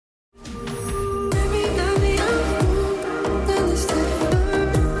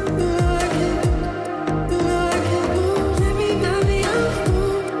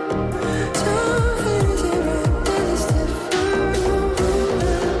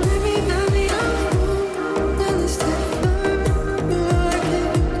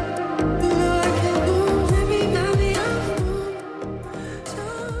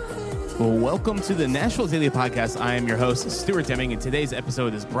Welcome to the Nashville Daily Podcast. I am your host, Stuart Deming, and today's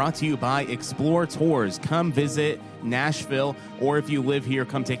episode is brought to you by Explore Tours. Come visit Nashville, or if you live here,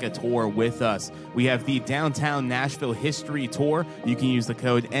 come take a tour with us. We have the Downtown Nashville History Tour. You can use the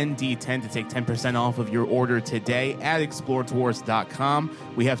code ND10 to take 10% off of your order today at exploretours.com.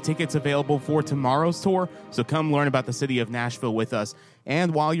 We have tickets available for tomorrow's tour, so come learn about the city of Nashville with us.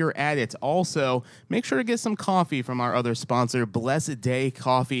 And while you're at it, also, make sure to get some coffee from our other sponsor, Blessed Day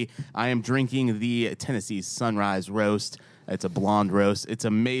Coffee. I am drinking the Tennessee Sunrise Roast. It's a blonde roast. It's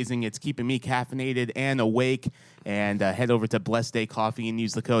amazing. It's keeping me caffeinated and awake. And head over to Blessed Day Coffee and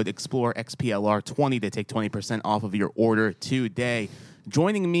use the code EXPLOREXPLR20 to take 20% off of your order today.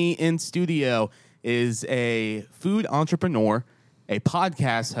 Joining me in studio is a food entrepreneur, a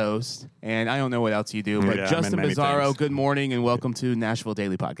podcast host, and I don't know what else you do, but Justin Bizzarro, good morning and welcome to Nashville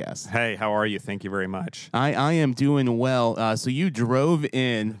Daily Podcast. Hey, how are you? Thank you very much. I am doing well. So you drove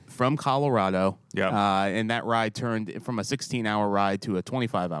in from Colorado, yeah, and that ride turned from a 16-hour ride to a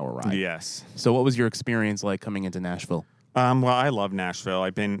 25-hour ride. Yes. So what was your experience like coming into Nashville? Well, I love Nashville.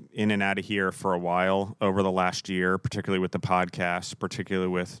 I've been in and out of here for a while over the last year, particularly with the podcast, particularly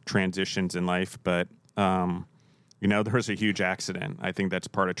with transitions in life, but there was a huge accident. I think that's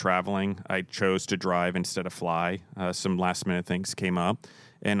part of traveling. I chose to drive instead of fly. Some last-minute things came up,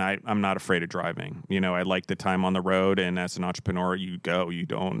 and I'm not afraid of driving. I like the time on the road, and as an entrepreneur, you go. You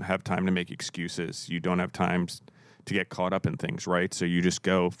don't have time to make excuses. You don't have time to get caught up in things, right? So you just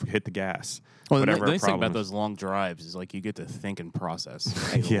go, hit the gas. Well, the nice thing about those long drives is like you get to think and process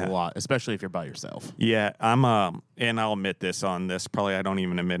a lot, especially if you're by yourself. Yeah, and I'll admit this on this, probably I don't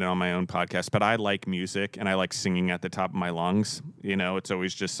even admit it on my own podcast, but I like music and I like singing at the top of my lungs. It's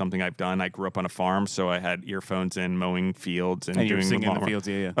always just something I've done. I grew up on a farm, so I had earphones in, mowing fields and you were doing singing in the fields,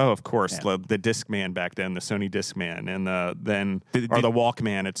 yeah. Oh, of course, the Discman back then, the Sony Discman, and the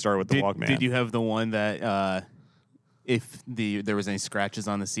Walkman. It started with the Walkman. Did you have the one that? If there was any scratches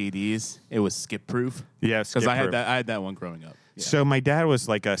on the CDs, it was skip proof. Yeah, because I had that one growing up. Yeah. So my dad was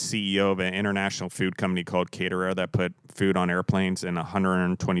like a CEO of an international food company called Caterer that put food on airplanes in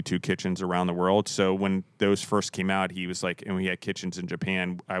 122 kitchens around the world. So when those first came out, he was like, and we had kitchens in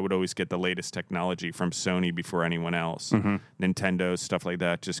Japan, I would always get the latest technology from Sony before anyone else, Nintendo, stuff like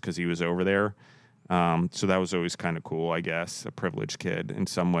that, just because he was over there. So that was always kind of cool, I guess, a privileged kid in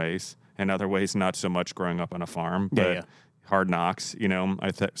some ways. In other ways, not so much growing up on a farm, but hard knocks.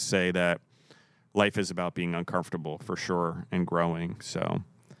 I say that life is about being uncomfortable for sure and growing. So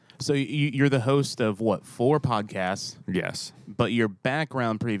you're the host of 4 podcasts? Yes. But your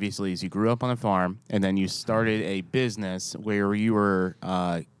background previously is you grew up on a farm and then you started a business where you were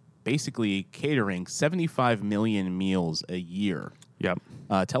basically catering 75 million meals a year. Yep.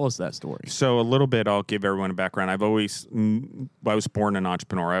 Tell us that story. So a little bit, I'll give everyone a background. I was born an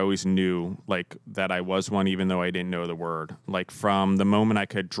entrepreneur. I always knew that I was one, even though I didn't know the word. From the moment I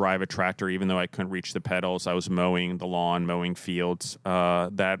could drive a tractor, even though I couldn't reach the pedals, I was mowing the lawn, mowing fields.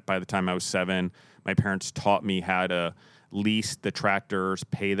 That by the time I was 7, my parents taught me how to lease the tractors,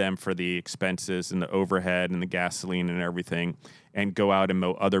 pay them for the expenses and the overhead and the gasoline and everything, and go out and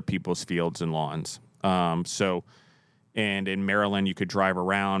mow other people's fields and lawns. And in Maryland, you could drive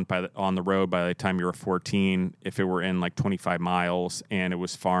around on the road by the time you were 14 if it were in 25 miles, and it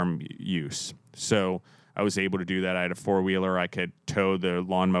was farm use. So I was able to do that. I had a 4-wheeler. I could tow the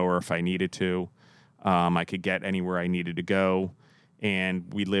lawnmower if I needed to. I could get anywhere I needed to go. And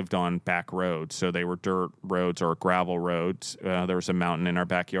we lived on back roads, so they were dirt roads or gravel roads. There was a mountain in our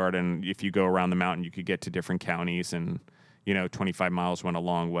backyard, and if you go around the mountain, you could get to different counties, and 25 miles went a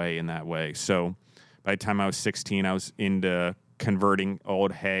long way in that way. So by the time I was 16, I was into converting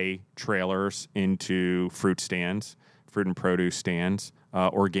old hay trailers into fruit and produce stands,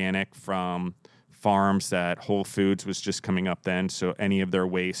 organic from farms that Whole Foods was just coming up then. So any of their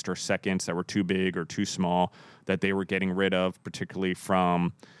waste or seconds that were too big or too small that they were getting rid of, particularly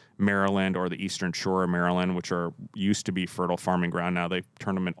from Maryland or the Eastern Shore of Maryland, which used to be fertile farming ground. Now they've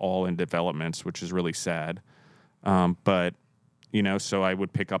turned them all into developments, which is really sad. So I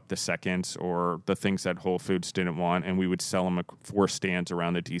would pick up the seconds or the things that Whole Foods didn't want, and we would sell them at 4 stands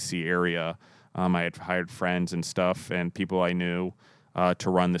around the D.C. area. I had hired friends and stuff and people I knew to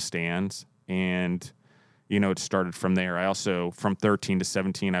run the stands, and, it started from there. I also, from 13 to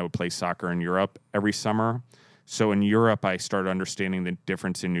 17, I would play soccer in Europe every summer. So in Europe, I started understanding the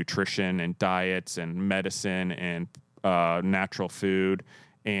difference in nutrition and diets and medicine and natural food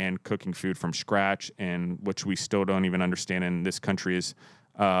and cooking food from scratch, and which we still don't even understand in this country is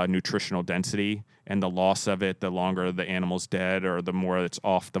nutritional density and the loss of it the longer the animal's dead or the more it's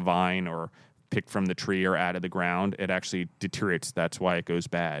off the vine or picked from the tree or out of the ground, it actually deteriorates. That's why it goes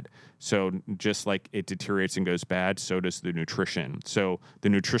bad. So just like it deteriorates and goes bad, so does the nutrition. So the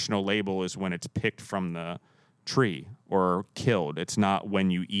nutritional label is when it's picked from the tree or killed. It's not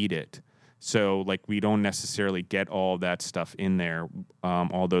when you eat it. So like we don't necessarily get all that stuff in there,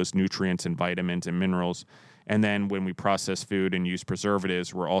 all those nutrients and vitamins and minerals. And then when we process food and use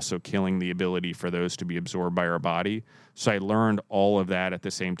preservatives, we're also killing the ability for those to be absorbed by our body. So I learned all of that at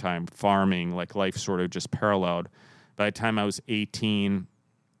the same time. Farming, like life sort of just paralleled. By the time I was 18,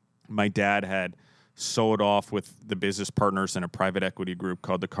 my dad had sold off with the business partners in a private equity group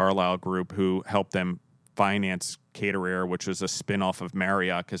called the Carlyle Group, who helped them finance Cater Air, which was a spinoff of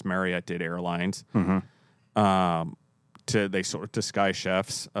Marriott, because Marriott did airlines. They sold it to Sky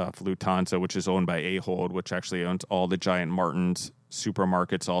Chefs, Lufthansa, which is owned by Ahold, which actually owns all the giant Martin's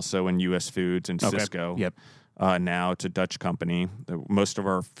supermarkets, also in U.S. Foods and Cisco. Yep. Now it's a Dutch company. Most of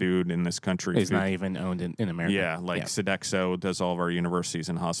our food in this country is not even owned in America. Yeah, like Sodexo does all of our universities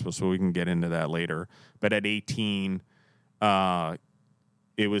and hospitals, so we can get into that later. But at 18,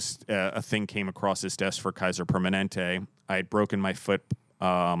 it was a thing came across his desk for Kaiser Permanente. I had broken my foot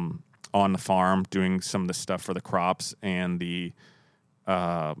on the farm doing some of the stuff for the crops and the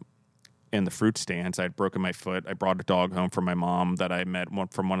fruit stands. I'd broken my foot. I brought a dog home from my mom that I met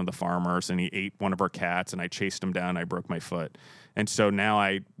from one of the farmers, and he ate one of our cats, and I chased him down. I broke my foot. And so now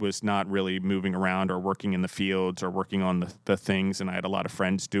I was not really moving around or working in the fields or working on the things, and I had a lot of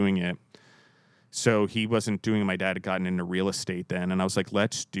friends doing it. So he wasn't doing it. My dad had gotten into real estate then, and I was like,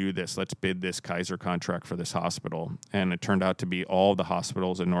 let's do this. Let's bid this Kaiser contract for this hospital. And it turned out to be all the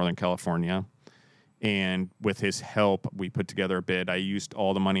hospitals in Northern California. And with his help, we put together a bid. I used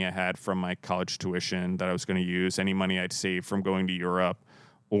all the money I had from my college tuition that I was going to use, any money I'd saved from going to Europe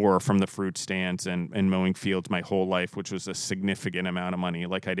or from the fruit stands and mowing fields my whole life, which was a significant amount of money.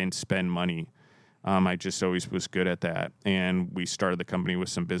 Like I didn't spend money. I just always was good at that. And we started the company with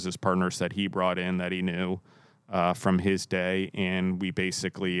some business partners that he brought in that he knew from his day. And we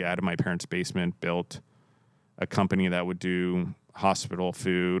basically, out of my parents' basement, built a company that would do hospital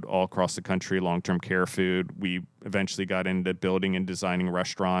food all across the country, long-term care food. We eventually got into building and designing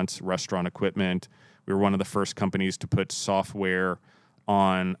restaurants, restaurant equipment. We were one of the first companies to put software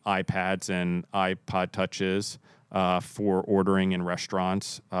on iPads and iPod touches for ordering in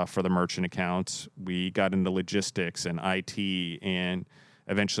restaurants for the merchant accounts. We got into logistics and IT, and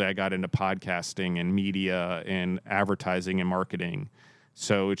eventually I got into podcasting and media and advertising and marketing.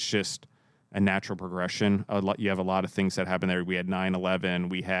 So it's just a natural progression. You have a lot of things that happen there. We had 9/11.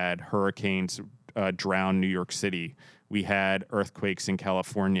 We had hurricanes drown New York City. We had earthquakes in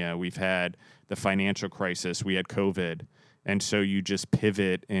California. We've had the financial crisis. We had COVID. And so you just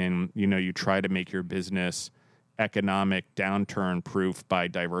pivot and, you try to make your business economic downturn proof by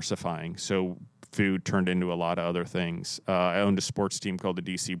diversifying. So food turned into a lot of other things. I owned a sports team called the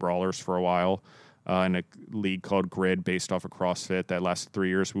DC Brawlers for a while. In a league called Grid based off of CrossFit that lasted 3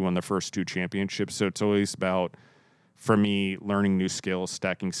 years. We won the first 2 championships. So it's always about, for me, learning new skills,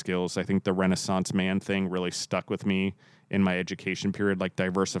 stacking skills. I think the Renaissance man thing really stuck with me in my education period, like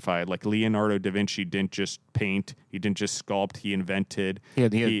diversified. Like Leonardo da Vinci didn't just paint. He didn't just sculpt. He invented.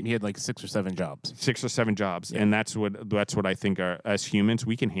 He had like 6 or 7 jobs. 6 or 7 jobs. Yeah. And that's what I think as humans,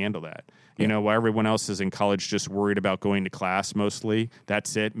 we can handle that. While everyone else is in college just worried about going to class mostly,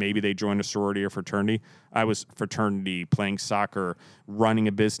 that's it. Maybe they joined a sorority or fraternity. I was fraternity, playing soccer, running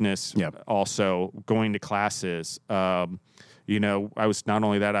a business, also going to classes. I was not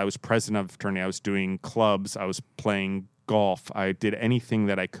only that, I was president of a fraternity. I was doing clubs. I was playing golf. I did anything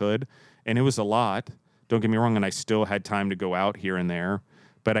that I could, and it was a lot. Don't get me wrong, and I still had time to go out here and there.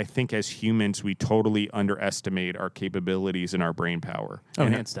 But I think as humans, we totally underestimate our capabilities and our brain power. Oh,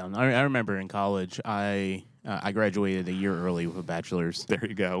 hands down. I remember in college, I graduated a year early with a bachelor's. There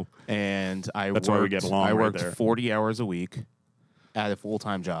you go. And That's why we get along. I worked there. 40 hours a week at a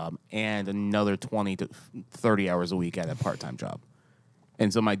full-time job and another 20 to 30 hours a week at a part-time job.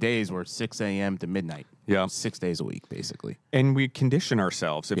 And so my days were 6 a.m. to midnight. Yeah. 6 days a week, basically. And we condition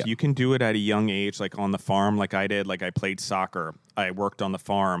ourselves. If you can do it at a young age, like on the farm, like I did, like I played soccer, I worked on the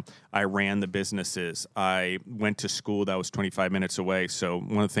farm, I ran the businesses, I went to school that was 25 minutes away. So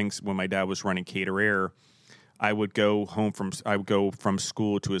one of the things when my dad was running Cater Air, I would go from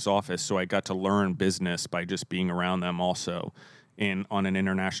school to his office. So I got to learn business by just being around them also on an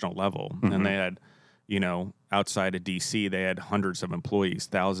international level. Mm-hmm. And they had, outside of DC, they had hundreds of employees,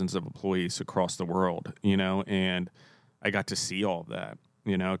 thousands of employees across the world, and I got to see all of that.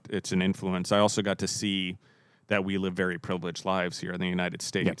 It's an influence. I also got to see that we live very privileged lives here in the United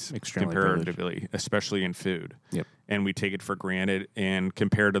States, extremely comparatively, especially in food. And we take it for granted. And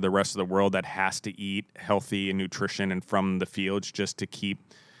compared to the rest of the world that has to eat healthy and nutrition and from the fields just to keep,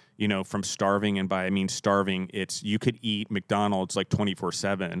 from starving. And by I mean starving, it's you could eat McDonald's like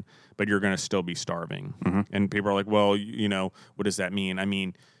 24/7, but you're going to still be starving. And people are like, well, what does that mean? I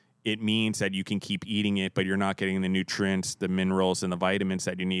mean, it means that you can keep eating it, but you're not getting the nutrients, the minerals, and the vitamins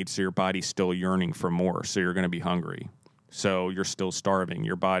that you need. So your body's still yearning for more. So you're going to be hungry. So you're still starving.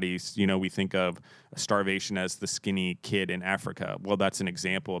 Your body's, we think of starvation as the skinny kid in Africa. Well, that's an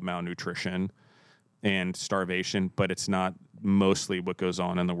example of malnutrition and starvation, but it's not mostly what goes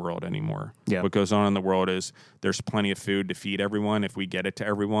on in the world anymore. What goes on in the world is there's plenty of food to feed everyone. If we get it to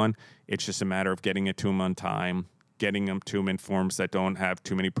everyone, it's just a matter of getting it to them on time, getting them to them in forms that don't have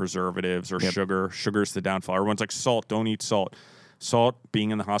too many preservatives or sugar. Sugar's the downfall. Everyone's like, salt, don't eat salt. Salt, being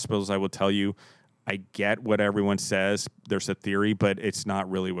in the hospitals, I will tell you, I get what everyone says. There's a theory, but it's not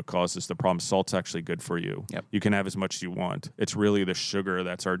really what causes the problem. Salt's actually good for you. You can have as much as you want. It's really the sugar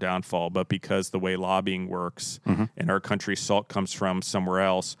that's our downfall. But because the way lobbying works in our country, salt comes from somewhere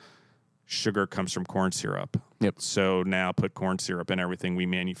else, sugar comes from corn syrup. So now put corn syrup in everything. We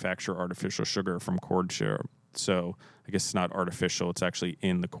manufacture artificial sugar from corn syrup. So I guess it's not artificial; it's actually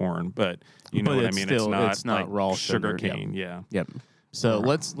in the corn. But you know what I mean. It's not like raw sugar cane. So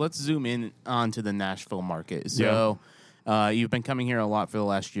let's zoom in onto the Nashville market. So you've been coming here a lot for the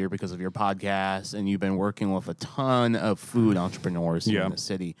last year because of your podcast, and you've been working with a ton of food entrepreneurs here in the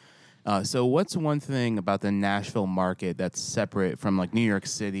city. So what's one thing about the Nashville market that's separate from like New York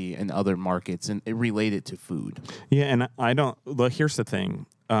City and other markets and related to food? And I don't. Look, here's the thing.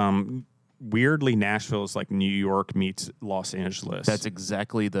 Weirdly, Nashville is like New York meets Los Angeles. That's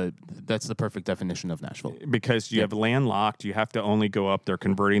exactly that's the perfect definition of Nashville. Because you have landlocked, you have to only go up there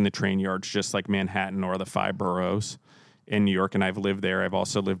converting the train yards just like Manhattan or the 5 boroughs in New York. And I've lived there. I've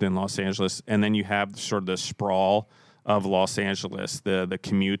also lived in Los Angeles. And then you have sort of the sprawl of Los Angeles, the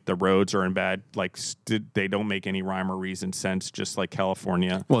commute, the roads are in bad, they don't make any rhyme or reason sense, just like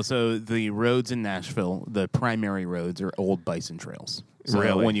California. Well, so the roads in Nashville, the primary roads are old bison trails.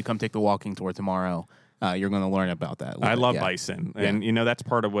 So when you come take the walking tour tomorrow, you're going to learn about that. I love bison, and that's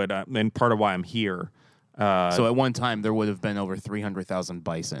part of what, and part of why I'm here. So at one time, there would have been over 300,000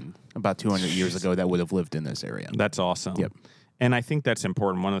 bison about 200 years ago that would have lived in this area. That's awesome. And I think that's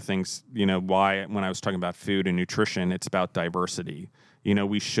important. One of the things, why when I was talking about food and nutrition, it's about diversity.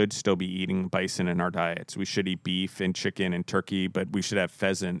 We should still be eating bison in our diets. We should eat beef and chicken and turkey, but we should have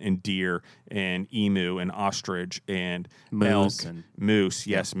pheasant and deer and emu and ostrich and moose. Moose.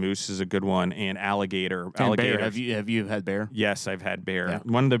 Yes, moose is a good one. And alligator. And bear. Have you had bear? Yes, I've had bear.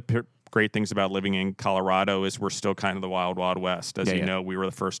 One of the great things about living in Colorado is we're still kind of the wild, wild west. As you know, we were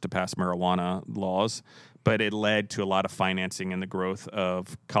the first to pass marijuana laws. But it led to a lot of financing and the growth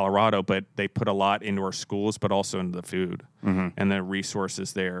of Colorado. But they put a lot into our schools, but also into the food and the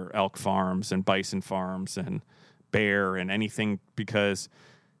resources there, elk farms and bison farms and bear and anything. Because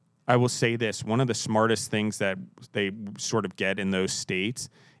I will say this, one of the smartest things that they sort of get in those states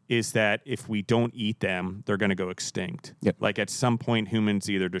is that if we don't eat them, they're going to go extinct. Like at some point, humans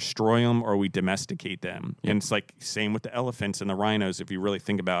either destroy them or we domesticate them. And it's like same with the elephants and the rhinos. If you really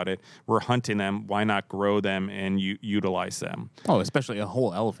think about it, we're hunting them. Why not grow them and utilize them? Oh, especially a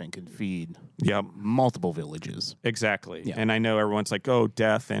whole elephant could feed multiple villages. Exactly. And I know everyone's like, oh,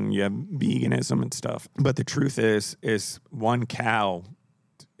 death and you have veganism and stuff. But the truth is one cow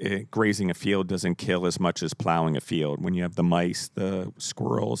grazing a field doesn't kill as much as plowing a field when you have the mice, the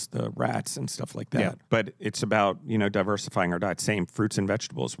squirrels, the rats, and stuff like that. But it's about, diversifying our diet. Same fruits and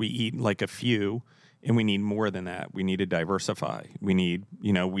vegetables. We eat like a few, and we need more than that. We need to diversify. We need,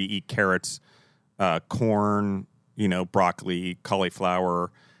 we eat carrots, corn, broccoli,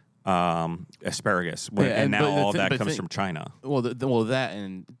 cauliflower, asparagus. And now all that comes from China. Well, that,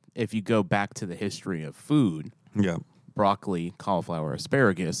 and if you go back to the history of food, broccoli, cauliflower,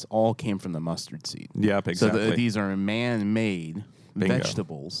 asparagus all came from the mustard seed. Yep, exactly. So these are man-made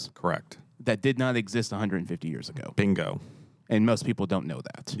vegetables. Correct. That did not exist 150 years ago. Bingo. And most people don't know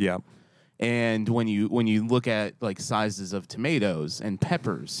that. Yep. And when you look at like sizes of tomatoes and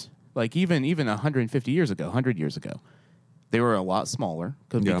peppers, like even 150 years ago, 100 years ago, they were a lot smaller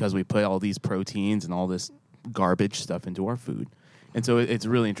because we put all these proteins and all this garbage stuff into our food. And so it's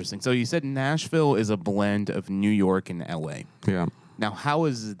really interesting. So you said Nashville is a blend of New York and L.A. Yeah. Now, how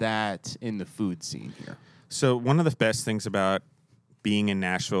is that in the food scene here? So one of the best things about being in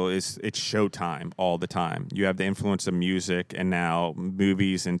Nashville is it's showtime all the time. You have the influence of music and now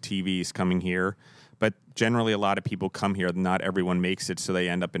movies and TVs coming here. But generally a lot of people come here. Not everyone makes it, so they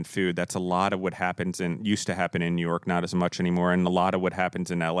end up in food. That's a lot of what happens and used to happen in New York, not as much anymore. And a lot of what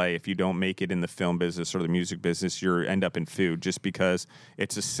happens in LA. If you don't make it in the film business or the music business, you end up in food just because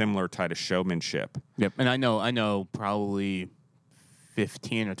it's a similar type of showmanship. Yep. And I know probably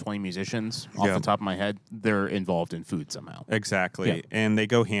 15 or 20 musicians off the top of my head, they're involved in food somehow. Exactly. Yeah. And they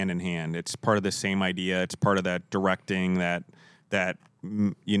go hand in hand. It's part of the same idea. It's part of that directing, that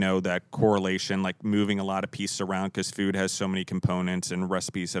correlation, like moving a lot of pieces around, because food has so many components and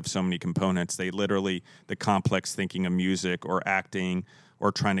recipes have so many components. They literally, the complex thinking of music or acting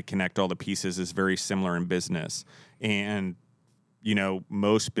or trying to connect all the pieces is very similar in business. And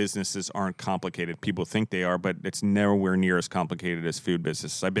most businesses aren't complicated. People think they are, but it's nowhere near as complicated as food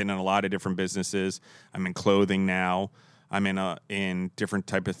business. I've been in a lot of different businesses. I'm in clothing now. I'm in different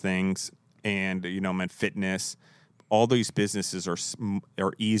type of things, and I'm in fitness. All these businesses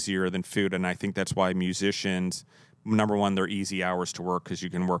are easier than food, and I think that's why musicians, number one, they're easy hours to work because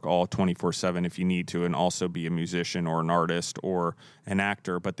you can work all 24/7 if you need to, and also be a musician or an artist or an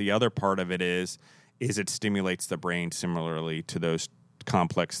actor. But the other part of it is it stimulates the brain similarly to those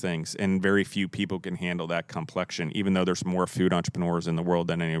complex things, and very few people can handle that complexion, even though there's more food entrepreneurs in the world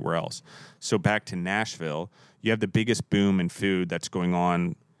than anywhere else. So back to Nashville, you have the biggest boom in food that's going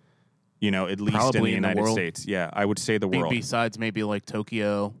on, at least Probably in the United States. Yeah, I would say the world. Besides maybe like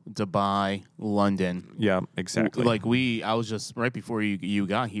Tokyo, Dubai, London. Yeah, exactly. I was just, right before you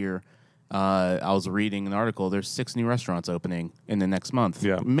got here, I was reading an article. There's 6 new restaurants opening in the next month.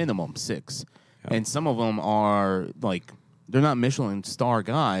 Yeah. Minimum 6. Yeah. And some of them are they're not Michelin star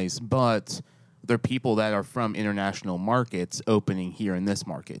guys, but they're people that are from international markets opening here in this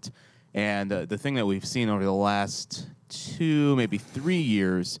market. And the thing that we've seen over the last 2, maybe 3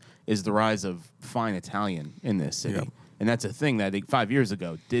 years is the rise of fine Italian in this city. Yeah. And that's a thing that 5 years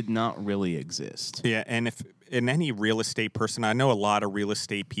ago did not really exist. Yeah, and if in any real estate person, I know a lot of real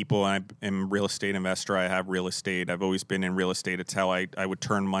estate people. I'm a real estate investor. I have real estate. I've always been in real estate. It's how I would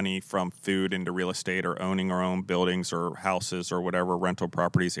turn money from food into real estate, or owning our own buildings or houses or whatever, rental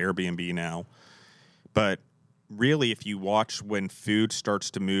properties, Airbnb now. But really, if you watch when food starts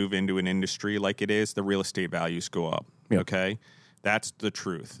to move into an industry like it is, the real estate values go up. Yep. Okay? That's the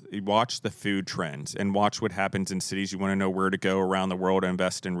truth. You watch the food trends and watch what happens in cities. You want to know where to go around the world to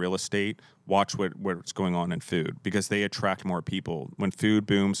invest in real estate, watch what's going on in food, because they attract more people. When food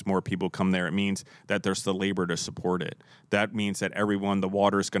booms, more people come there. It means that there's the labor to support it. That means that the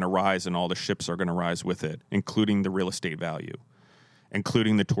water is going to rise and all the ships are going to rise with it, including the real estate value,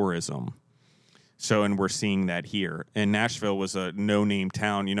 including the tourism. So, and we're seeing that here. And Nashville was a no-name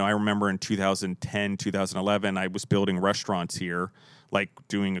town. I remember in 2010, 2011, I was building restaurants here,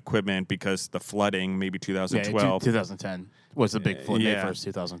 doing equipment because the flooding, maybe 2012. Yeah, 2010 was the big flood. May 1st,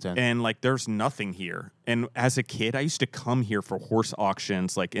 2010. And, there's nothing here. And as a kid, I used to come here for horse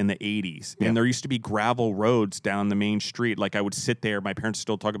auctions, in the 80s. Yeah. And there used to be gravel roads down the main street. I would sit there. My parents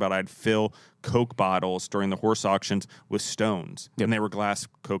still talk about I'd fill Coke bottles during the horse auctions with stones. Yep. And they were glass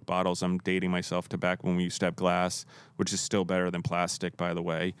Coke bottles. I'm dating myself to back when we used to have glass, which is still better than plastic, by the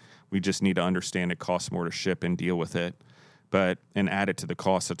way. We just need to understand it costs more to ship and deal with it. And add it to the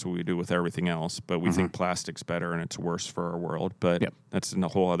cost. That's what we do with everything else. But we think plastic's better and it's worse for our world. But that's a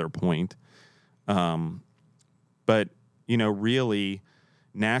whole other point. Really,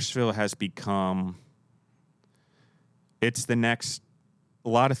 Nashville has become, it's the next, a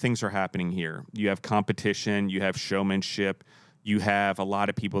lot of things are happening here. You have competition, you have showmanship, you have a lot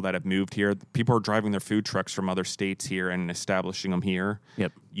of people that have moved here. People are driving their food trucks from other states here and establishing them here.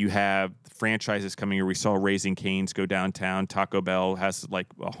 Yep. You have franchises coming here. We saw Raising Cane's go downtown. Taco Bell has a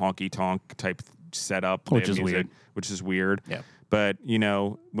honky-tonk type setup. Which is weird. Yeah. But,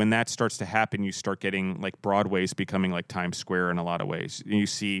 when that starts to happen, you start getting, Broadway's becoming like Times Square in a lot of ways. You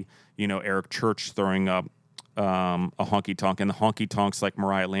see, Eric Church throwing up a honky tonk, and the honky tonks like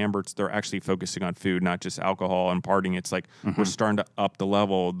Mariah Lambert's, they're actually focusing on food, not just alcohol and partying. It's we're starting to up the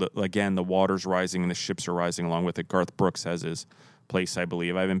level. Again, the water's rising and the ships are rising along with it. Garth Brooks has his place, I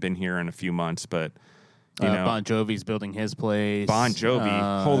believe. I haven't been here in a few months, but Bon Jovi's building his place. Bon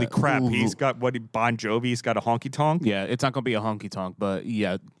Jovi, holy crap! He's got Bon Jovi's got a honky tonk. Yeah, it's not going to be a honky tonk, but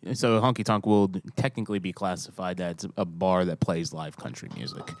yeah. So a honky tonk will technically be classified as a bar that plays live country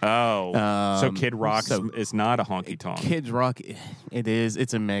music. Oh, so Kid Rock is not a honky tonk. Kid Rock, it is.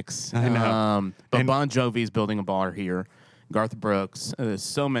 It's a mix. I know. But Bon Jovi's building a bar here. Garth Brooks,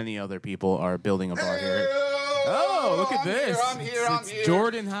 so many other people are building a bar here. Oh, look at this! I'm here.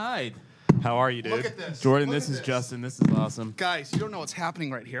 Jordan Hyde. How are you, dude? Look at this. Jordan, Look this at is Justin. This is awesome. Guys, you don't know what's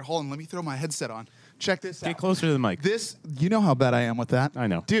happening right here. Hold on, let me throw my headset on. check this out. Get closer to the mic. This, you know how bad I am with that. I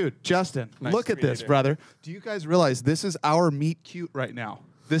know. Dude, Justin, Nice look to at meet you, this, dude. brother. Do you guys realize this is our meet cute right now?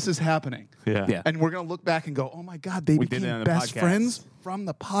 This is happening. Yeah. And we're going to look back and go, oh my God, they We did it became on the best podcast. friends from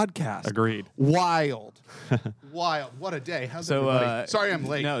the podcast. Agreed. Wild. Wild. What a day. How's everybody? Sorry I'm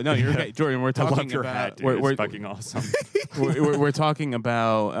late. No, you're okay. Jordan, we're I love talking your about hat, dude. we're It's fucking awesome. we're talking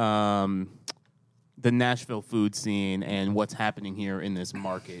about the Nashville food scene and what's happening here in this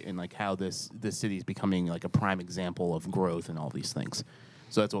market and like how this city is becoming like a prime example of growth and all these things.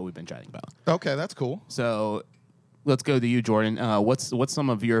 So that's what we've been chatting about. Okay, that's cool. So let's go to you, Jordan. What's some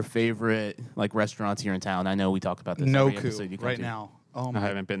of your favorite like restaurants here in town? I know we talk about this every episode you Noku come right to. now. Oh I my.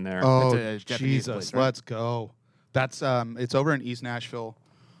 haven't been there. Oh, It's a Japanese Jesus. place, right? Let's go. That's it's over in East Nashville,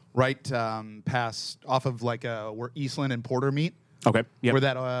 right past off of like where Eastland and Porter meet. Okay. Yep. Where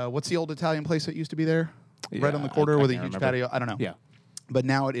that what's the old Italian place that used to be there? Right on the Yeah, corner I with a can't huge remember. patio. I don't know. Yeah. But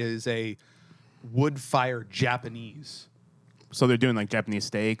now it is a wood-fired Japanese. So they're doing like Japanese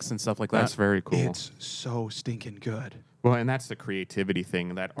steaks and stuff like that. That's very cool. It's so stinking good. Well, and that's the creativity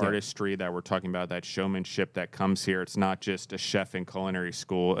thing, that Yeah. artistry that we're talking about, that showmanship that comes here. It's not just a chef in culinary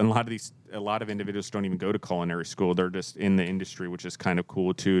school. And a lot of individuals don't even go to culinary school. They're just in the industry, which is kind of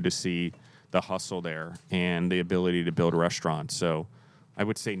cool too, to see the hustle there and the ability to build restaurants. So I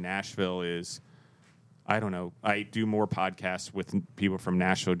would say Nashville is, I don't know, I do more podcasts with people from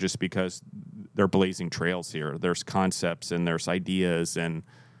Nashville just because they're blazing trails here. There's concepts and there's ideas and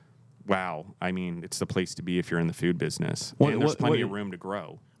wow, I mean, it's the place to be if you're in the food business. And there's plenty of room to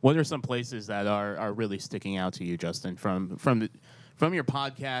grow. What are some places that are really sticking out to you, Justin, from your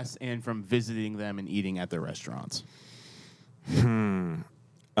podcast and from visiting them and eating at their restaurants?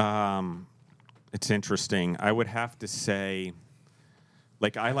 It's interesting. I would have to say,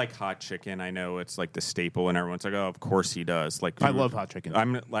 like, I like hot chicken. I know it's like the staple, and everyone's like, "Oh, of course he does." Like, I love hot chicken.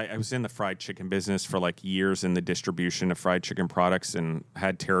 I was in the fried chicken business for like years in the distribution of fried chicken products, and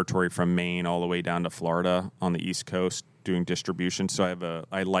had territory from Maine all the way down to Florida on the East Coast doing distribution. So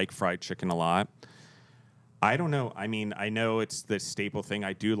I like fried chicken a lot. I don't know. I mean, I know it's the staple thing.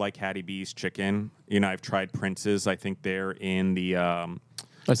 I do like Hattie B's chicken. You know, I've tried Prince's. I think they're in the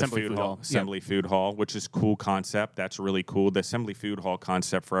Assembly Food Hall. Assembly Food Hall, which is cool concept. That's really cool. The Assembly Food Hall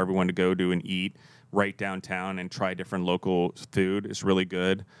concept for everyone to go to and eat right downtown and try different local food is really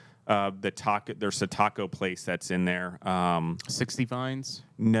good. There's a taco place that's in there. 60 Vines?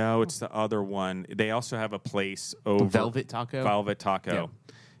 No, it's the other one. They also have a place over Velvet Taco? Velvet Taco. Yeah.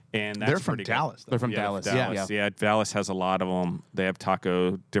 And that's They're from pretty good. Dallas. They're from Yeah, Dallas. Dallas. Yeah, Dallas has a lot of them. They have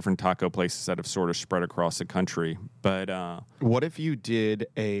different taco places that have sort of spread across the country. But What if you did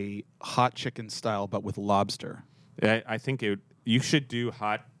a hot chicken style but with lobster? I think you should do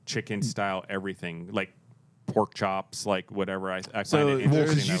hot chicken style everything, like pork chops, like whatever. I find So- it Well, interesting.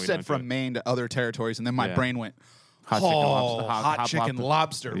 Because you that we said don't from do it. Maine to other territories, and then my Yeah. brain went, Hot chicken lobster. hot chicken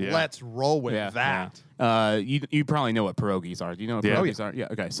lobster. Yeah. Let's roll with Yeah. that. You probably know what pierogies are. Do you know what Yeah. pierogies are? Yeah.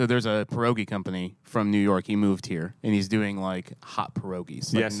 Okay. So there's a pierogi company from New York. He moved here and he's doing like hot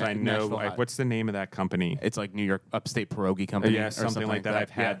pierogies. Like Yes, I know. Nashville hot. What's the name of that company? It's like New York Upstate Pierogi Company. Yeah, or something like that. I've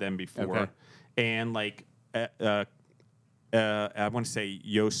had Yeah. them before. Okay. And like, I want to say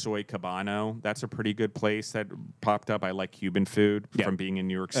Yo Soy Cabano. That's a pretty good place that popped up. I like Cuban food Yeah. from being in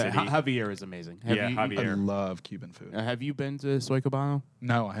New York City. Javier is amazing. Yeah, I Javier. love Cuban food. Have you been to Soy Cabano?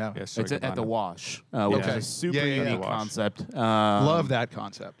 No, I haven't. Yeah, Soy It's at the Cabano. Wash, which Okay. is a super Yeah, yeah, yeah. unique Wash. concept. Love that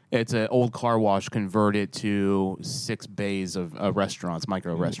concept. It's an old car wash converted to 6 bays of restaurants,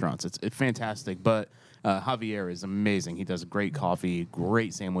 micro restaurants. It's fantastic. But Javier is amazing. He does great coffee,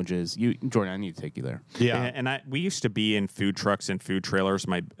 great sandwiches. Jordan, I need to take you there. Yeah. And we used to be in food trucks and food trailers.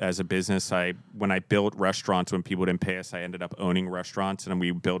 As a business, when I built restaurants, when people didn't pay us, I ended up owning restaurants, and we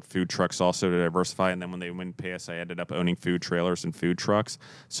built food trucks also to diversify. And then when they wouldn't pay us, I ended up owning food trailers and food trucks.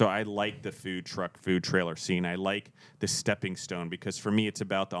 So I like the food truck, food trailer scene. I like the stepping stone because for me, it's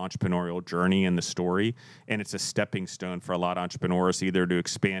about the entrepreneurial journey and the story, and it's a stepping stone for a lot of entrepreneurs either to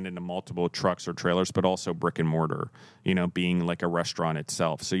expand into multiple trucks or trailers, but also brick and mortar, being like a restaurant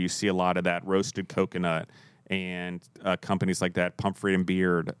itself. So you see a lot of that roasted coconut and companies like that, Pumphrey and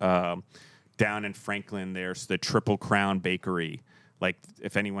Beard. Down in Franklin, there's the Triple Crown Bakery. Like,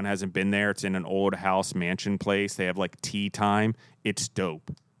 if anyone hasn't been there, it's in an old house mansion place. They have like tea time. It's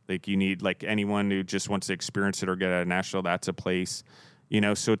dope. Like, you need like anyone who just wants to experience it or get out of Nashville, that's a place.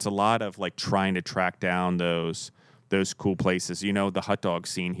 So it's a lot of like trying to track down those cool places. The hot dog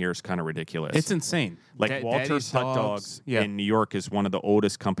scene here is kind of ridiculous. It's insane. Like Walter's Daddy's Hot Dogs Yeah. in New York is one of the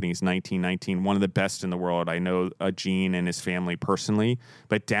oldest companies, 1919, one of the best in the world. I know Gene and his family personally.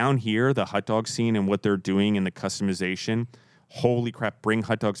 But down here, the hot dog scene and what they're doing and the customization, holy crap, bring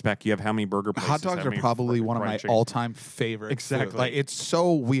hot dogs back. You have how many burger places? Hot dogs are probably one of my all-time favorite. Exactly. Food. Like, it's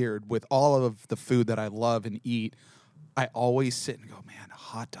so weird with all of the food that I love and eat. I always sit and go, man, a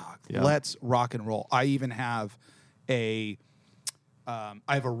hot dog. Yeah. Let's rock and roll. I even have I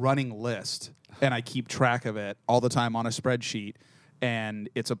have a running list, and I keep track of it all the time on a spreadsheet. And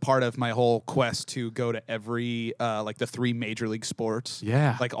it's a part of my whole quest to go to every, like the 3 major league sports.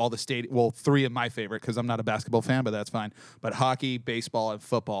 Yeah. Like all the state, well, 3 of my favorite, because I'm not a basketball fan, but that's fine. But hockey, baseball, and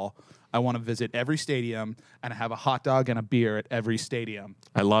football. I want to visit every stadium and have a hot dog and a beer at every stadium.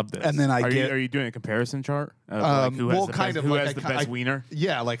 I love this. And then Are you doing a comparison chart? Of like who has who has the best wiener?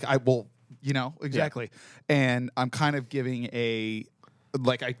 Yeah, like exactly. Yeah. And I'm kind of giving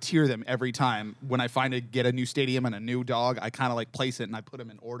I tier them every time. When I get a new stadium and a new dog, I kind of like place it and I put them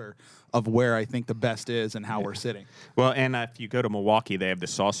in order of where I think the best is and how we're sitting. Well, and if you go to Milwaukee, they have the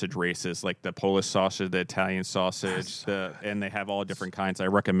sausage races, like the Polish sausage, the Italian sausage, and they have all different kinds. I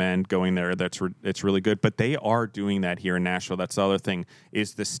recommend going there. It's really good. But they are doing that here in Nashville. That's the other thing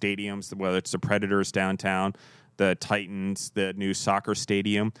is the stadiums, whether it's the Predators downtown, the Titans, the new soccer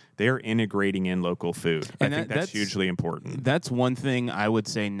stadium, they're integrating in local food. And I think that's hugely important. That's one thing I would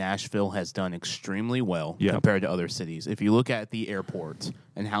say Nashville has done extremely well Yeah. compared to other cities. If you look at the airport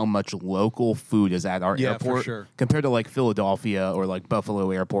and how much local food is at our Yeah, airport for sure. compared to like Philadelphia or like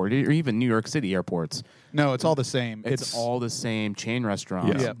Buffalo Airport or even New York City airports. No, it's all the same. It's all the same chain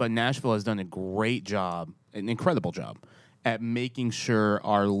restaurants. Yeah. But Nashville has done a great job, an incredible job, at making sure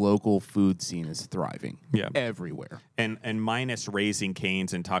our local food scene is thriving everywhere. And minus Raising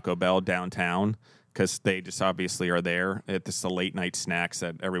Cane's and Taco Bell downtown, because they just obviously are there. It's the late night snacks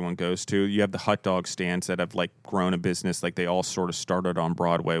that everyone goes to. You have the hot dog stands that have like grown a business, like they all sort of started on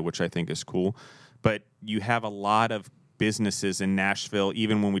Broadway, which I think is cool. But you have a lot of businesses in Nashville,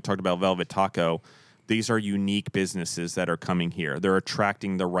 even when we talked about Velvet Taco. These are unique businesses that are coming here. They're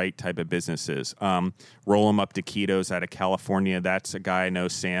attracting the right type of businesses. Roll 'em Up Taquitos out of California. That's a guy I know,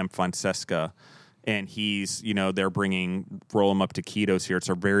 Sam Fonseca, and they're bringing Roll 'em Up Taquitos here. It's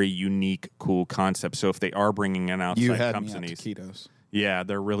a very unique, cool concept. So if they are bringing in outside companies, taquitos. yeah,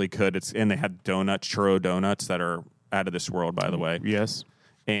 they're really good. And they have churro donuts that are out of this world, by the way. Yes.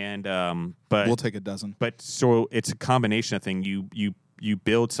 And but We'll take a dozen. But so it's a combination of things. You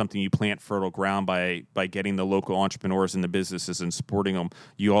build something, you plant fertile ground by getting the local entrepreneurs and the businesses and supporting them.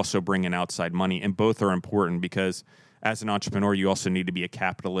 You also bring in outside money, and both are important because as an entrepreneur, you also need to be a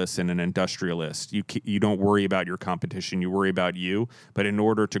capitalist and an industrialist. You don't worry about your competition, you worry about you. But in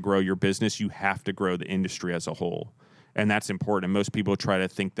order to grow your business, you have to grow the industry as a whole. And that's important. And most people try to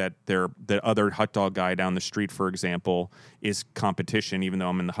think that the other hot dog guy down the street, for example, is competition, even though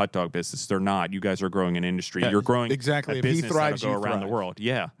I'm in the hot dog business. They're not. You guys are growing an industry. You're growing exactly. a If he business thrives, that'll go you around thrive. the world.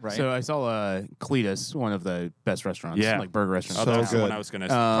 Yeah. Right. So I saw Cletus, one of the best restaurants, like burger restaurants. Oh, that's the good. one I was going to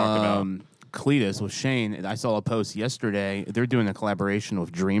talk about. Cletus with Shane. I saw a post yesterday. They're doing a collaboration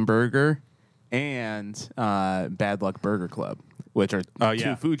with Dream Burger and Bad Luck Burger Club, which are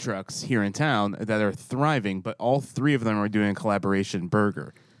two food trucks here in town that are thriving, but all 3 of them are doing a collaboration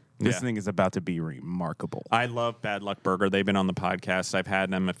burger. This thing is about to be remarkable. I love Bad Luck Burger. They've been on the podcast. I've had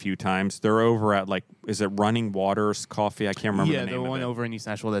them a few times. They're over at is it Running Waters Coffee? I can't remember the name of it. Yeah, the one over in East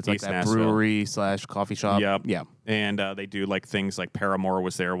Nashville that's East like that Nashville. brewery / coffee shop. Yep. Yeah. And they do like things like Paramore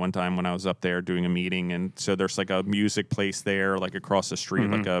was there one time when I was up there doing a meeting. And so there's like a music place there, like across the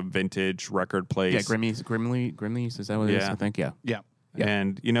street, like a vintage record place. Yeah, Grimley's, is that what it is? I think, yeah. Yeah. Yeah.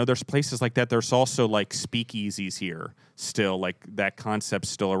 And, there's places like that. There's also like speakeasies here still, like that concept's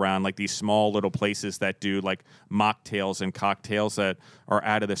still around, like these small little places that do like mocktails and cocktails that are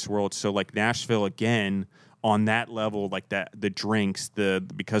out of this world. So like Nashville, again, on that level, like that, the drinks,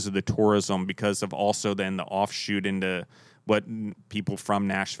 because of the tourism, because of also then the offshoot into what people from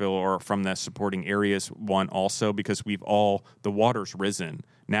Nashville or from the supporting areas want also, because the water's risen.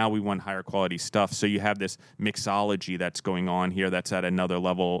 Now we want higher quality stuff. So you have this mixology that's going on here that's at another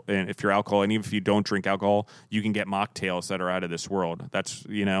level. And if you're alcohol, and even if you don't drink alcohol, you can get mocktails that are out of this world. That's,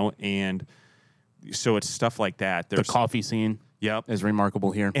 and so it's stuff like that. The coffee scene is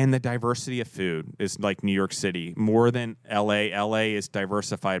remarkable here. And the diversity of food is like New York City. More than L.A. L.A. is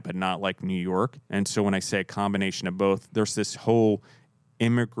diversified, but not like New York. And so when I say a combination of both, there's this whole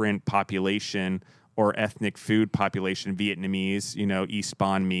immigrant population or ethnic food population, Vietnamese, East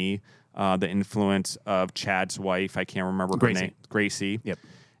Banh Mi, the influence of Chad's wife. I can't remember her name. Gracie. Yep.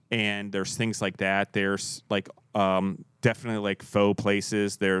 And there's things like that. There's like definitely like pho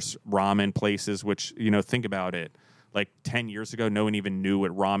places. There's ramen places, which, think about it. Like 10 years ago, no one even knew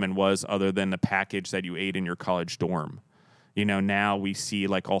what ramen was other than the package that you ate in your college dorm. Now we see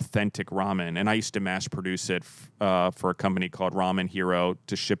like authentic ramen, and I used to mass produce it for a company called Ramen Hero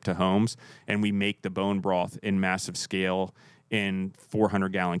to ship to homes, and we make the bone broth in massive scale in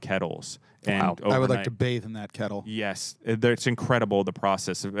 400-gallon kettles. And I would like to bathe in that kettle. Yes, it's incredible, the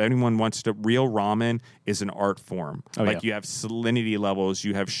process. If anyone wants to, real ramen is an art form. You have salinity levels,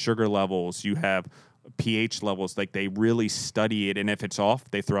 you have sugar levels, you have pH levels. Like, they really study it, and if it's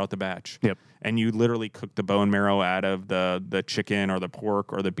off, they throw out the batch. Yep. And you literally cook the bone marrow out of the chicken or the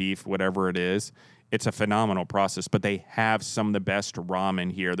pork or the beef, whatever it is. It's a phenomenal process, but they have some of the best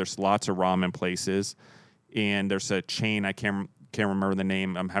ramen here. There's lots of ramen places, and there's a chain, I can't remember the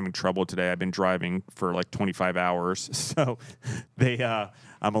name. I'm having trouble today. I've been driving for like 25 hours, so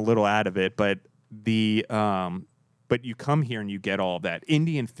I'm a little out of it. But but you come here and you get all of that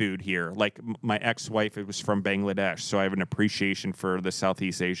Indian food here. Like, my ex-wife, it was from Bangladesh, so I have an appreciation for the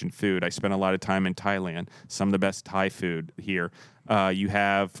Southeast Asian food. I spent a lot of time in Thailand. Some of the best Thai food here. You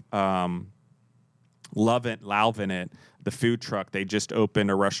have Lauvinit, the food truck. They just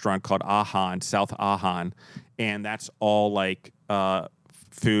opened a restaurant called Ahan, South Ahan, and that's all like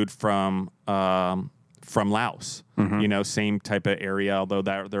food from Laos. Mm-hmm. Same type of area, although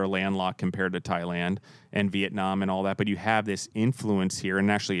they're landlocked compared to Thailand and Vietnam and all that. But you have this influence here,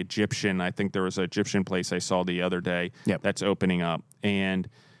 and actually Egyptian. I think there was an Egyptian place I saw the other day that's opening up, and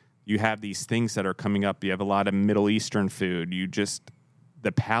you have these things that are coming up. You have a lot of Middle Eastern food.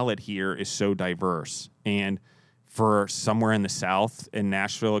 The palate here is so diverse, and for somewhere in the South, in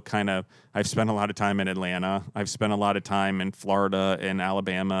Nashville, I've spent a lot of time in Atlanta. I've spent a lot of time in Florida and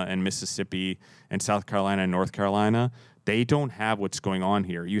Alabama and Mississippi and South Carolina and North Carolina. They don't have what's going on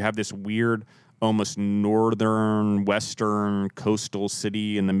here. You have this weird, almost northern, western, coastal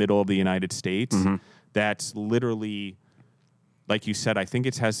city in the middle of the United States that's literally, like you said, I think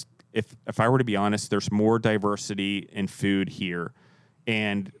it has, if I were to be honest, there's more diversity in food here.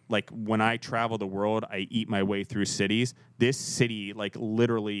 And like, when I travel the world, I eat my way through cities. This city, like,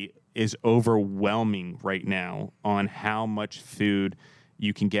 literally is overwhelming right now on how much food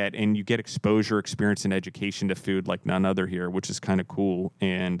you can get, and you get exposure, experience, and education to food like none other here, which is kind of cool.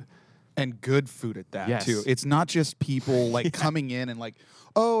 And good food at that too. It's not just people like coming in and like,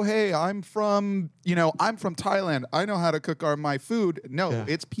 oh, hey, I'm from Thailand. I know how to cook my food. No,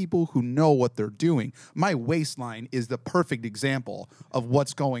 it's people who know what they're doing. My waistline is the perfect example of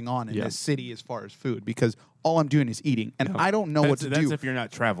what's going on in this city as far as food, because all I'm doing is eating, and I don't know what to do. That's if you're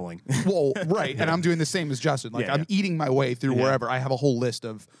not traveling. Well, right, and I'm doing the same as Justin. Like, I'm eating my way through wherever. I have a whole list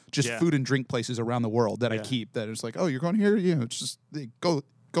of just food and drink places around the world that I keep that is like, oh, you're going here? It's just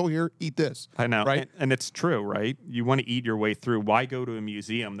go here, eat this. I know, right? And it's true, right? You want to eat your way through. Why go to a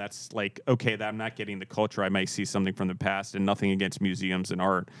museum? That's like, okay, I'm not getting the culture. I might see something from the past, and nothing against museums and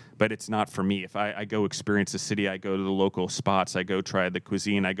art, but it's not for me. If I go experience the city, I go to the local spots, I go try the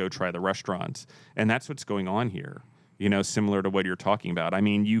cuisine, I go try the restaurants, and that's what's going on here. Similar to what you're talking about. I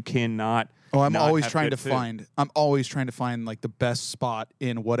mean, you cannot. Oh, I'm always trying to find like the best spot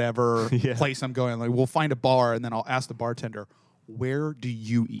in whatever place I'm going. Like, we'll find a bar, and then I'll ask the bartender, where do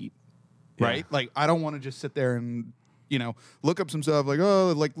you eat? Right? Like, I don't want to just sit there and, look up some stuff like,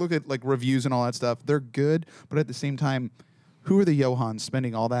 oh, like, look at like reviews and all that stuff. They're good, but at the same time, who are the Johans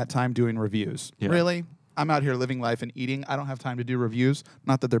spending all that time doing reviews? Yeah. Really? I'm out here living life and eating. I don't have time to do reviews.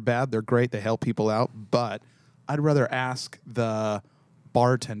 Not that they're bad. They're great. They help people out, but I'd rather ask the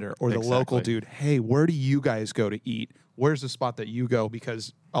bartender or the local dude, hey, where do you guys go to eat? Where's the spot that you go?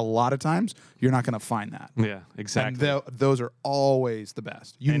 Because a lot of times you're not going to find that. Yeah, exactly. And those are always the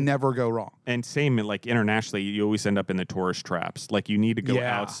best. You never go wrong. And same, like, internationally, you always end up in the tourist traps. Like, you need to go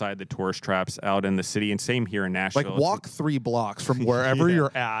outside the tourist traps out in the city. And same here in Nashville. Like, walk 3 blocks from wherever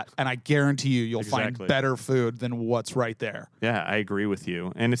you're at, and I guarantee you'll find better food than what's right there. Yeah, I agree with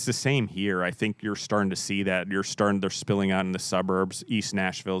you. And it's the same here. I think you're starting to see that. They're spilling out in the suburbs. East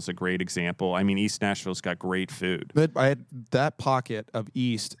Nashville is a great example. I mean, East Nashville's got great food. But that pocket of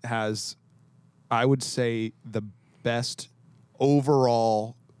East has, I would say, the best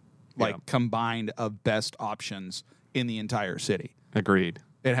overall, combined of best options in the entire city. Agreed.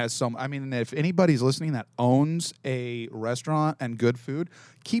 It has some. I mean, if anybody's listening that owns a restaurant and good food,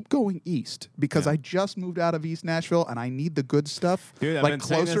 keep going east, because I just moved out of East Nashville and I need the good stuff. Dude, like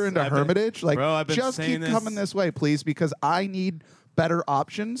closer into Hermitage. Just keep coming this way, please, because I need better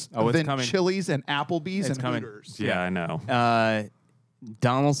options than Chili's and Applebee's and Hooters. Yeah, I know.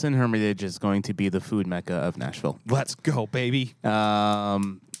 Donaldson Hermitage is going to be the food mecca of Nashville. Let's go, baby.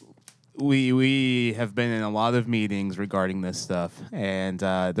 We have been in a lot of meetings regarding this stuff, and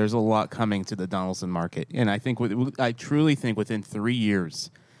there's a lot coming to the Donaldson market. And I truly think within 3 years,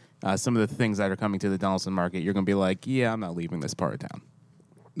 some of the things that are coming to the Donaldson market, you're going to be like, yeah, I'm not leaving this part of town.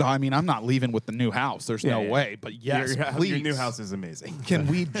 No, I mean, I'm not leaving with the new house. There's no way. But yes, please. Your new house is amazing. Can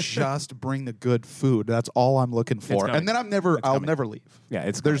we just bring the good food? That's all I'm looking for. And then I'll never leave. Yeah,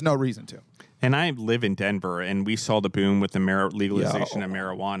 there's no reason to. And I live in Denver, and we saw the boom with the legalization of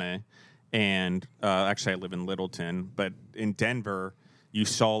marijuana. And actually, I live in Littleton, but in Denver, you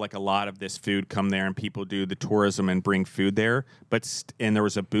saw like a lot of this food come there, and people do the tourism and bring food there. And there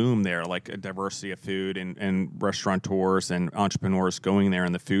was a boom there, like a diversity of food and restaurateurs and entrepreneurs going there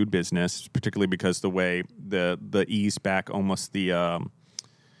in the food business, particularly because the way the ease back almost the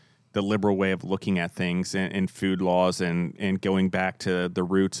liberal way of looking at things and food laws and going back to the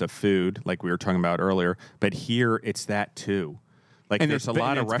roots of food, like we were talking about earlier. But here, it's that too. Like and there's a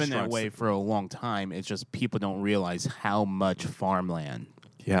lot of restaurants. It's been that way for a long time. It's just people don't realize how much farmland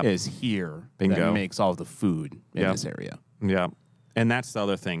is here that makes all the food in this area. Yeah. And that's the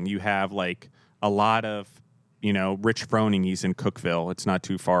other thing. You have like a lot of, Rich Froning, he's in Cookeville. It's not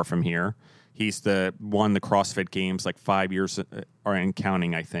too far from here. He's won the CrossFit Games like 5 years or in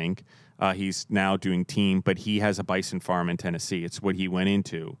counting, I think. He's now doing team, but he has a bison farm in Tennessee. It's what he went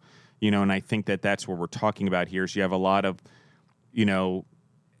into. And I think that's what we're talking about here is you have a lot of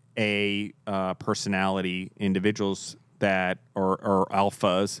personality individuals that are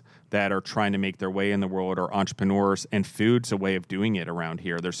alphas that are trying to make their way in the world, or entrepreneurs, and food's a way of doing it around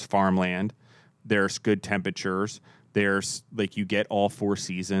here. There's farmland, there's good temperatures, there's like you get all 4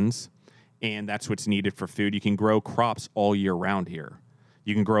 seasons, and that's what's needed for food. You can grow crops all year round here.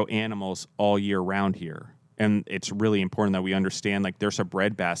 You can grow animals all year round here. And it's really important that we understand, like, there's a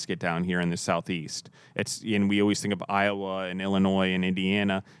breadbasket down here in the Southeast. And we always think of Iowa and Illinois and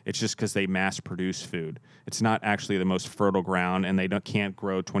Indiana. It's just because they mass produce food. It's not actually the most fertile ground, and they can't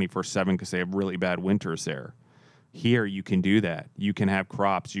grow 24/7 because they have really bad winters there. Here, you can do that. You can have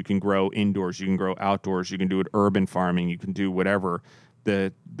crops. You can grow indoors. You can grow outdoors. You can do it urban farming. You can do whatever.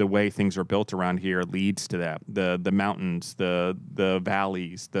 The way things are built around here leads to that. The mountains, the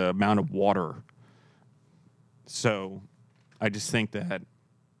valleys, the amount of water. So I just think that,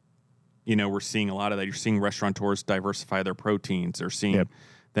 we're seeing a lot of that. You're seeing restaurateurs diversify their proteins. They're seeing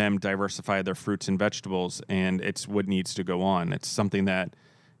them diversify their fruits and vegetables, and it's what needs to go on. It's something that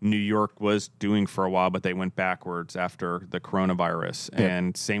New York was doing for a while, but they went backwards after the coronavirus.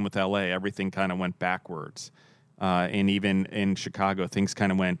 And same with LA. Everything kind of went backwards. And even in Chicago, things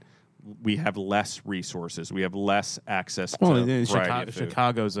kind of went, we have less resources. We have less access to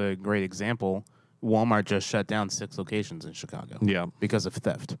Chicago's a great example. Walmart just shut down 6 locations in Chicago. Yeah. Because of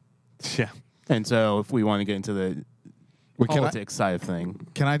theft. Yeah. And so if we want to get into the politics side of thing.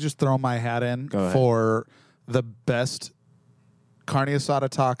 Can I just throw my hat in for the best carne asada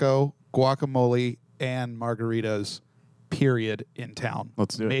taco, guacamole, and margaritas, period, in town?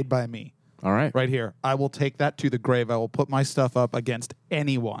 Let's do it. Made by me. All right. Right here. I will take that to the grave. I will put my stuff up against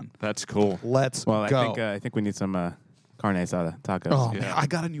anyone. That's cool. Let's go. I think we need some carne asada tacos. Oh, man. I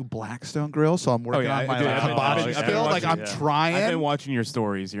got a new Blackstone grill, so I'm working on my hibachi still. Like, I'm trying. I've been watching your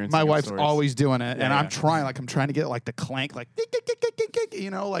stories. My wife's always doing it, and I'm trying. Like, I'm trying to get like the clank, like,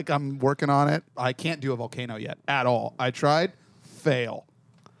 like I'm working on it. I can't do a volcano yet at all. I tried, fail,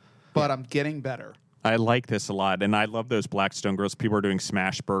 but I'm getting better. I like this a lot, and I love those Blackstone grills. People are doing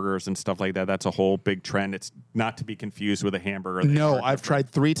smash burgers and stuff like that. That's a whole big trend. It's not to be confused with a hamburger. No, I've tried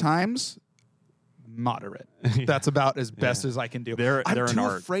 3 times. Moderate. That's about as best as I can do. I'm too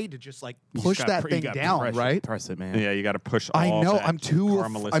afraid to just like push that thing down, right? Press it, man. Yeah, you got to push all I know. that I'm too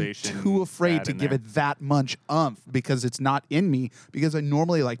afraid to give there. it that much oomph because it's not in me. Because I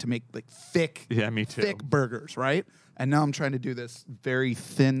normally like to make like thick, me too. thick burgers, right? And now I'm trying to do this very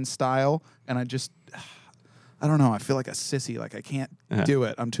thin style, and I don't know. I feel like a sissy. Like I can't do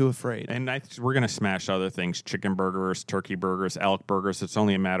it. I'm too afraid. And we're going to smash other things, chicken burgers, turkey burgers, elk burgers. It's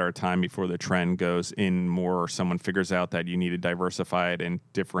only a matter of time before the trend goes in more, or someone figures out that you need to diversify it and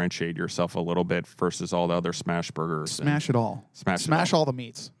differentiate yourself a little bit versus all the other smash burgers. Smash it all. Smash all the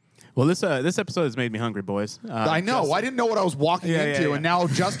meats. Well, this episode has made me hungry, boys. I know. I didn't know what I was walking into, and now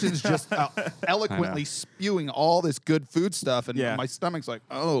Justin's just eloquently spewing all this good food stuff, and my stomach's like,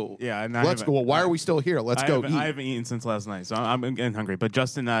 let's go. Well, why are we still here? Let's go eat. I haven't eaten since last night, so I'm getting hungry. But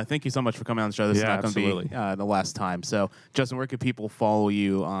Justin, thank you so much for coming on the show. This is not going to be the last time. So, Justin, where can people follow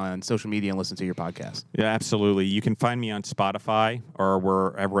you on social media and listen to your podcast? Yeah, absolutely. You can find me on Spotify or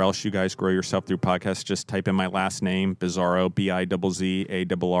wherever else you guys grow yourself through podcasts. Just type in my last name, Bizzarro,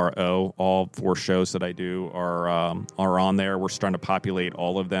 Bizzarro. All 4 shows that I do are on there. We're starting to populate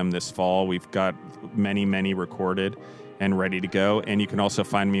all of them this fall. We've got many recorded, and ready to go. And you can also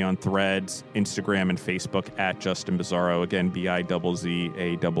find me on Threads, Instagram, and Facebook at Justin Bizzarro. Again,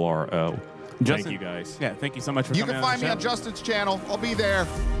 Bizzarro. Thank you, guys. Yeah, thank you so much for You coming can on find the me show. on Justin's channel. I'll be there.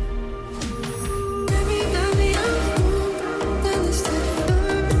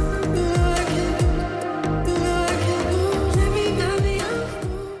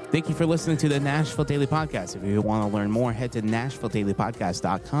 Thank you for listening to the Nashville Daily Podcast. If you want to learn more, head to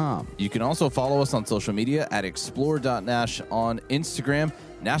NashvilleDailyPodcast.com. You can also follow us on social media at explore.nash on Instagram,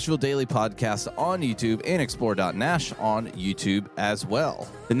 Nashville Daily Podcast on YouTube, and explore.nash on YouTube as well.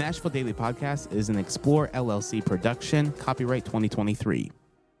 The Nashville Daily Podcast is an Explore LLC production, copyright 2023.